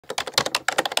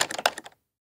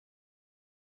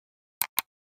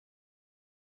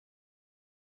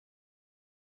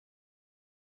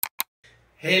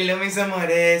Hello mis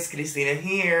amores, Cristina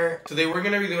here. Today we're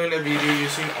gonna be doing a video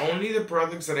using only the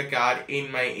products that I got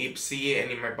in my IPSY and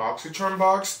in my BoxyCharm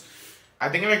box. I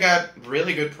think I got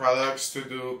really good products to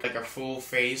do like a full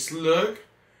face look.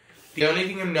 The only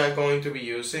thing I'm not going to be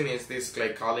using is this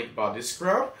glycolic body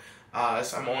scrub,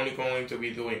 as I'm only going to be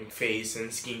doing face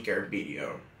and skincare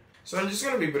video. So I'm just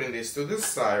gonna be putting this to the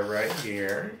side right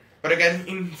here. But I got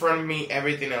in front of me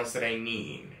everything else that I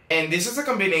need. And this is a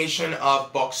combination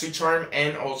of BoxyCharm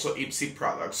and also IPSY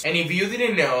products. And if you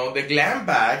didn't know, the Glam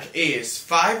bag is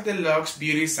 5 deluxe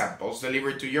beauty samples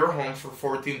delivered to your home for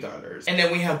 $14. And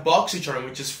then we have BoxyCharm,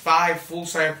 which is 5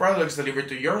 full-size products delivered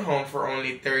to your home for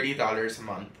only $30 a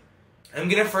month. I'm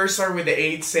gonna first start with the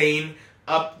 8 Sane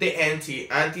Up the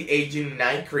Anti-Aging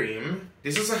Night Cream.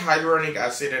 This is a hyaluronic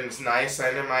acid and it's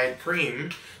niacinamide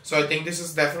cream. So I think this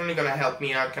is definitely gonna help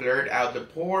me out, clear out the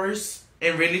pores.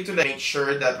 And really to make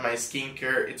sure that my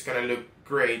skincare it's gonna look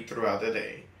great throughout the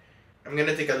day. I'm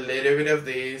gonna take a little bit of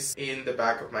this in the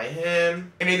back of my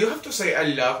hand. And I do have to say I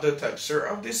love the texture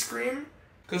of this cream,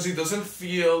 because it doesn't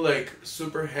feel like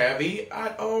super heavy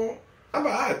at all. Not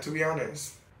bad, to be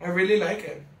honest. I really like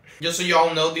it. Just so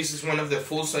y'all know, this is one of the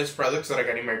full-size products that I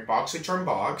got in my BoxyCharm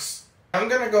box. I'm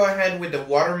gonna go ahead with the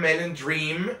Watermelon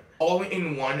Dream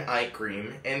All-in-One Eye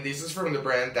Cream. And this is from the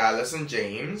brand Dallas &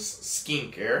 James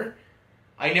Skincare.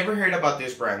 I never heard about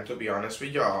this brand, to be honest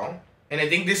with y'all. And I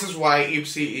think this is why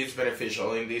IPSY is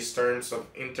beneficial in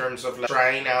terms of like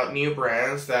trying out new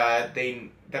brands that I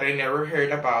never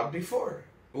heard about before.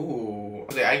 Ooh,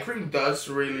 the eye cream does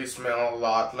really smell a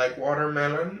lot like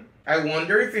watermelon. I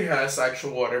wonder if it has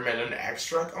actual watermelon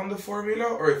extract on the formula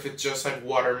or if it's just like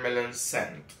watermelon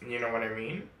scent. You know what I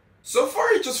mean? So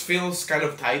far it just feels kind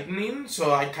of tightening,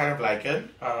 so I kind of like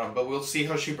it. But we'll see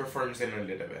how she performs in a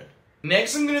little bit.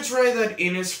 Next, I'm gonna try that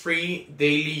Innisfree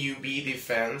Daily UV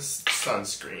Defense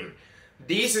Sunscreen.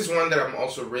 This is one that I'm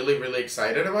also really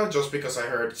excited about just because I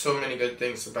heard so many good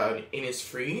things about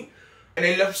Innisfree. And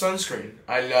I love sunscreen.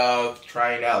 I love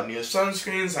trying out new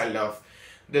sunscreens. I love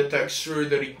the texture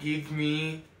that it gives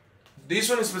me. This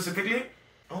one specifically,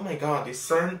 oh my god, this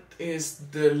scent is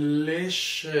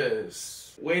delicious.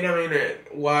 Wait a minute,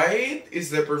 why is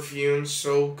the perfume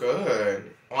so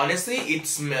good? Honestly, it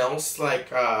smells like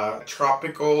a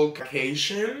tropical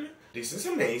Caucasian. This is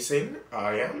amazing.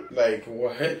 I am like,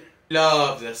 what?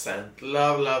 Love the scent.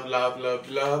 Love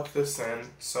the scent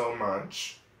so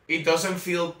much. It doesn't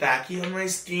feel tacky on my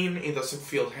skin. It doesn't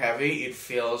feel heavy. It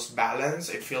feels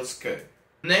balanced. It feels good.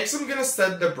 Next, I'm gonna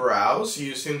set the brows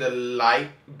using the Light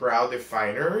Brow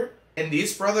Definer. And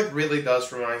this product really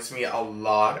does reminds me a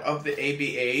lot of the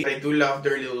ABA. I do love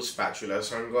their little spatula,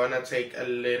 so I'm gonna take a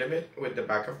little bit with the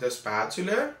back of the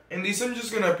spatula. And this I'm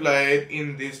just gonna apply it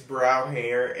in this brow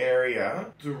hair area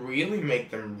to really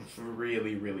make them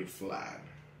really flat.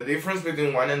 The difference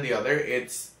between one and the other,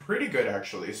 it's pretty good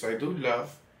actually. So I do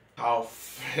love how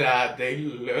flat they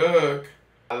look.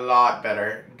 A lot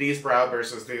better. This brow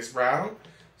versus this brow,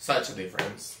 such a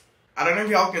difference. I don't know if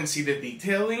y'all can see the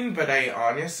detailing, but I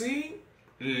honestly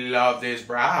love these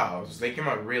brows. They came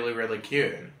out really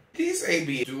cute. This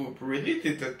AB dupe really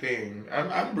did the thing.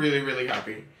 I'm really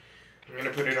happy. I'm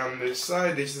gonna put it on this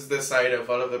side. This is the side of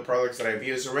all of the products that I've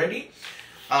used already.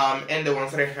 And the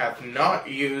ones that I have not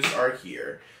used are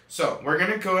here. So we're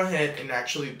gonna go ahead and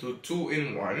actually do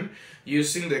 2-in-1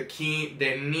 using the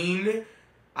Neen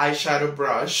eyeshadow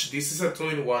brush. This is a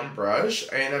 2-in-1 brush,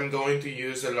 and I'm going to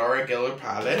use the Laura Geller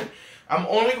palette. I'm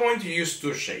only going to use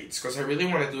 2 shades because I really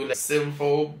want to do like a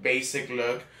simple, basic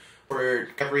look for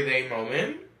everyday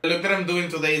moment. The look that I'm doing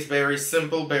today is very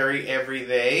simple, very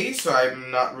everyday, so I'm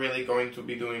not really going to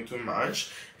be doing too much.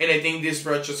 And I think this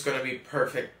brush is going to be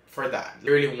perfect for that.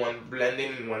 Literally one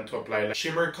blending and one to apply like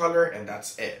shimmer color, and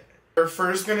that's it. We're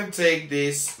first going to take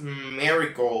this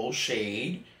Marigold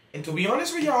shade. And to be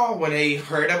honest with y'all, when I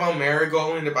heard about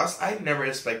Marigold in the past, I never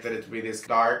expected it to be this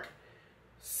dark,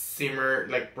 shimmer,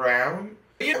 like brown.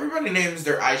 Yeah, everybody names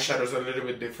their eyeshadows a little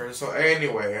bit different. So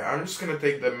anyway, I'm just gonna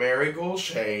take the Marigold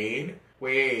shade.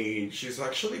 Wait, she's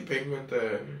actually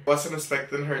pigmented. Wasn't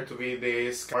expecting her to be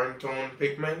this warm tone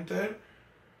pigmented,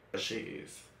 but she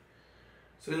is.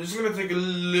 So I'm just gonna take a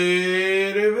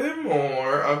little bit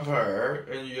more of her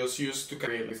and just use to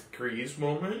create this crease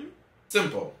moment.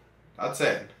 Simple. That's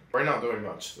it. We're not doing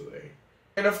much today.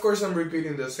 And of course, I'm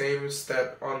repeating the same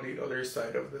step on the other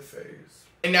side of the face.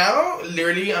 And now,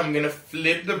 literally, I'm gonna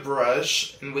flip the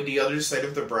brush, and with the other side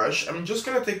of the brush, I'm just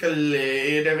gonna take a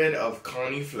little bit of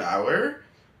Coniflower.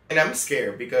 And I'm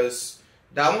scared because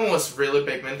that one was really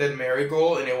pigmented,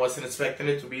 Marigold, and I wasn't expecting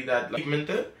it to be that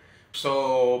pigmented.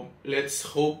 So let's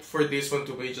hope for this one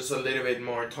to be just a little bit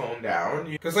more toned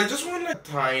down, because I just want a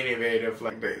tiny bit of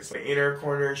like this, like inner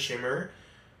corner shimmer.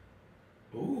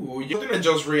 Ooh, you know what I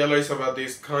just realized about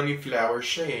this cauliflower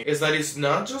shade is that it's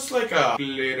not just like a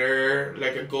glitter,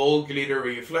 like a gold glitter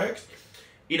reflex.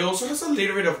 It also has a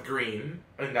little bit of green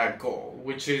in that gold,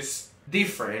 which is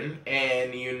different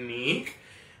and unique.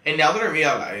 And now that I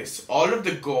realize, all of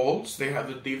the golds, they have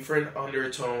a different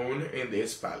undertone in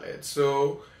this palette.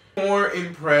 So, more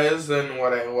impressed than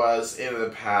what I was in the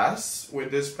past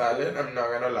with this palette, I'm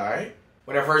not gonna lie.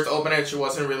 When I first opened it, she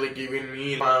wasn't really giving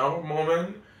me a wow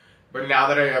moment. But now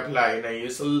that I apply and I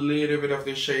use a little bit of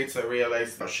the shades, I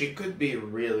realized she could be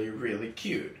really, really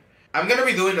cute. I'm gonna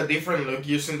be doing a different look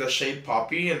using the shade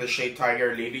Poppy and the shade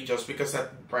Tiger Lily, just because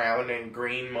that brown and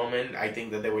green moment, I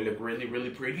think that they will look really,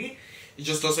 really pretty. It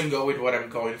just doesn't go with what I'm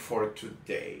going for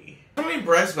today. I'm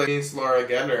impressed by Miss Laura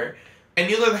Geller. I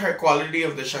knew that her quality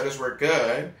of the shadows were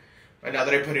good, but now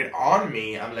that I put it on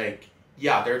me, I'm like,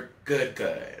 yeah, they're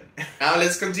good. Now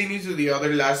let's continue to the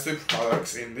other last two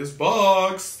products in this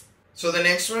box. So the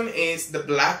next one is the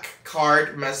Black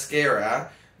Card Mascara.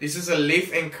 This is a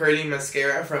lift and curly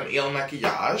mascara from Il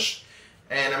Maquillage,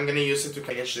 and I'm gonna use it to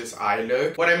finish this eye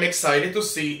look. What I'm excited to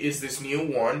see is this new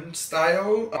wand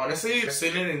style. Honestly, I've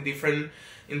seen it in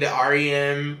the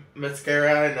REM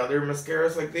mascara and other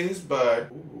mascaras like this,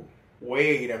 but ooh,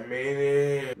 wait a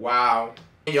minute. Wow.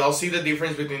 Y'all see the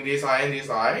difference between this eye and this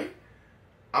eye?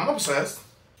 I'm obsessed.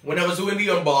 When I was doing the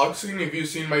unboxing, if you've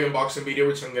seen my unboxing video,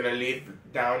 which I'm gonna leave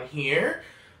down here,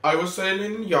 I was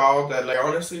telling y'all that, like,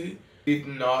 honestly did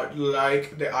not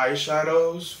like the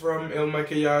eyeshadows from Il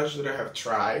Maquillage that I have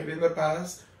tried in the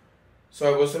past.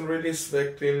 So I wasn't really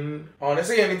expecting,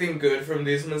 honestly, anything good from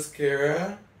this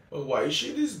mascara. But why is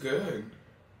she this good?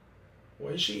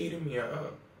 Why is she eating me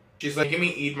up? She's like, making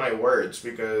me eat my words,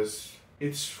 because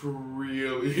it's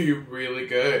really, really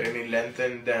good, and it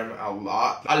lengthened them a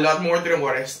lot more than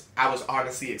what I was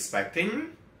honestly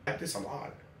expecting. I like this a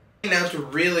lot. Now to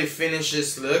really finish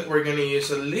this look, we're gonna use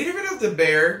a little bit of the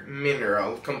Bare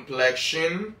Mineral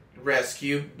Complexion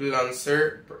Rescue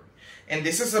Bronzer, and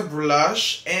this is a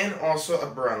blush and also a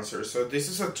bronzer. So this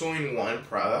is a 2-in-1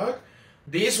 product.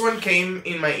 This one came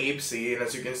in my IPSY, and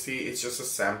as you can see, it's just a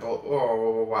sample.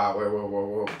 Oh wow,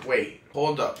 wait,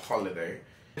 hold up, holiday.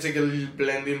 Take a little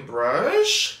blending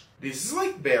brush. This is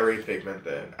like very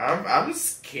pigmented. I'm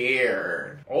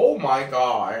scared. Oh my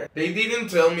god. They didn't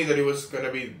tell me that it was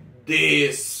gonna be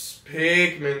this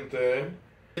pigmented.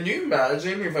 Can you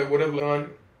imagine if I would have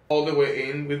gone all the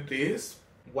way in with this?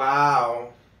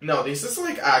 Wow. No, this is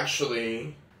like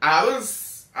actually, I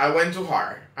went too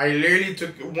hard. I literally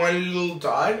took one little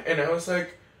dot and I was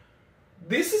like,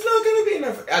 this is not gonna be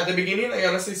enough. At the beginning, I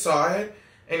honestly saw it,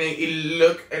 and it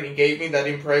looked and it gave me that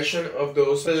impression of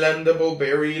those blendable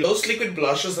those liquid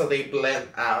blushes that they blend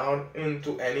out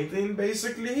into anything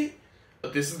basically.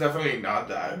 But this is definitely not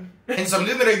that. And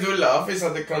something that I do love is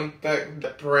that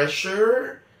the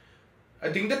pressure,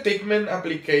 I think the pigment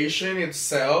application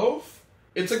itself,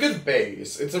 it's a good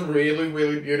base. It's a really,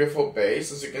 really beautiful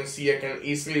base. As you can see, I can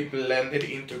easily blend it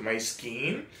into my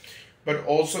skin. But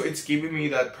also it's giving me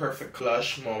that perfect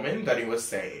blush moment that it was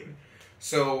saying.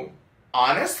 So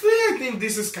honestly, I think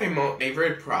this is kind of my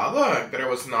favorite product that I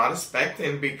was not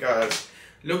expecting, because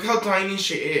look how tiny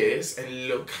she is and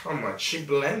look how much she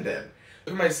blended.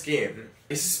 Look at my skin.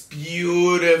 This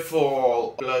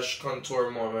beautiful blush contour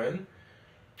moment.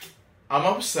 I'm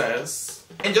obsessed.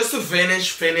 And just to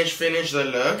finish the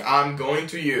look, I'm going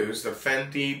to use the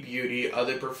Fenty Beauty Eau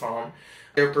de Parfum.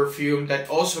 Their perfume that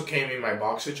also came in my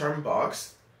BoxyCharm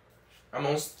box.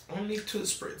 Only 2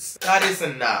 spritz. That is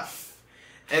enough.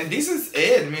 And this is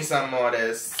it, mis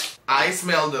amores. I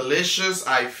smell delicious,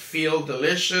 I feel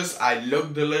delicious, I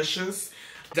look delicious.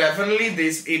 Definitely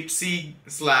this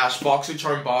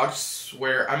IPSY/BoxyCharm box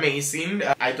were amazing.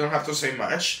 I don't have to say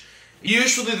much.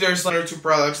 Usually there's 1 or 2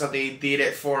 products that they did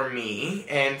it for me.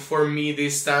 And for me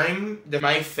this time,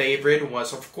 my favorite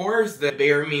was of course the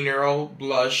Bare Mineral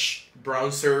Blush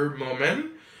Bronzer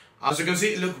moment. As you can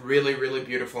see, it looked really, really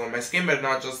beautiful on my skin, but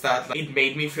not just that, like, it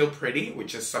made me feel pretty,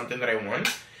 which is something that I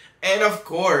want. And of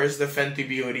course, the Fenty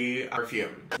Beauty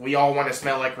perfume. We all want to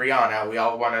smell like Rihanna. We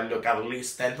all want to look at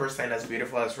least 10% as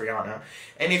beautiful as Rihanna.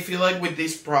 And I feel like with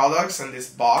these products and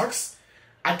this box,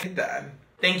 I did that.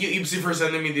 Thank you, IPSY, for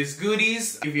sending me these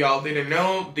goodies. If y'all didn't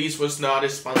know, this was not a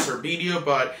sponsored video,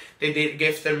 but they did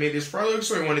gift me these products,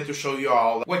 so I wanted to show you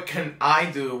all what can I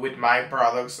do with my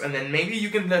products. And then maybe you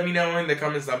can let me know in the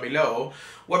comments down below,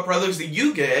 what products do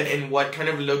you get and what kind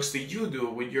of looks do you do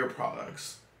with your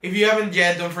products? If you haven't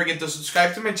yet, don't forget to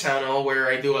subscribe to my channel where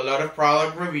I do a lot of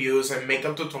product reviews and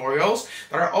makeup tutorials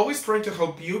that are always trying to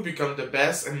help you become the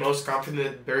best and most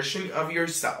confident version of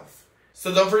yourself.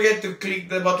 So don't forget to click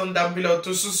the button down below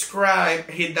to subscribe,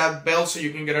 hit that bell so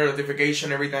you can get a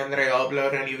notification every time that I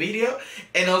upload a new video,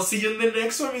 and I'll see you in the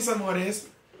next one, mis amores.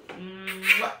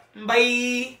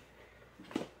 Bye!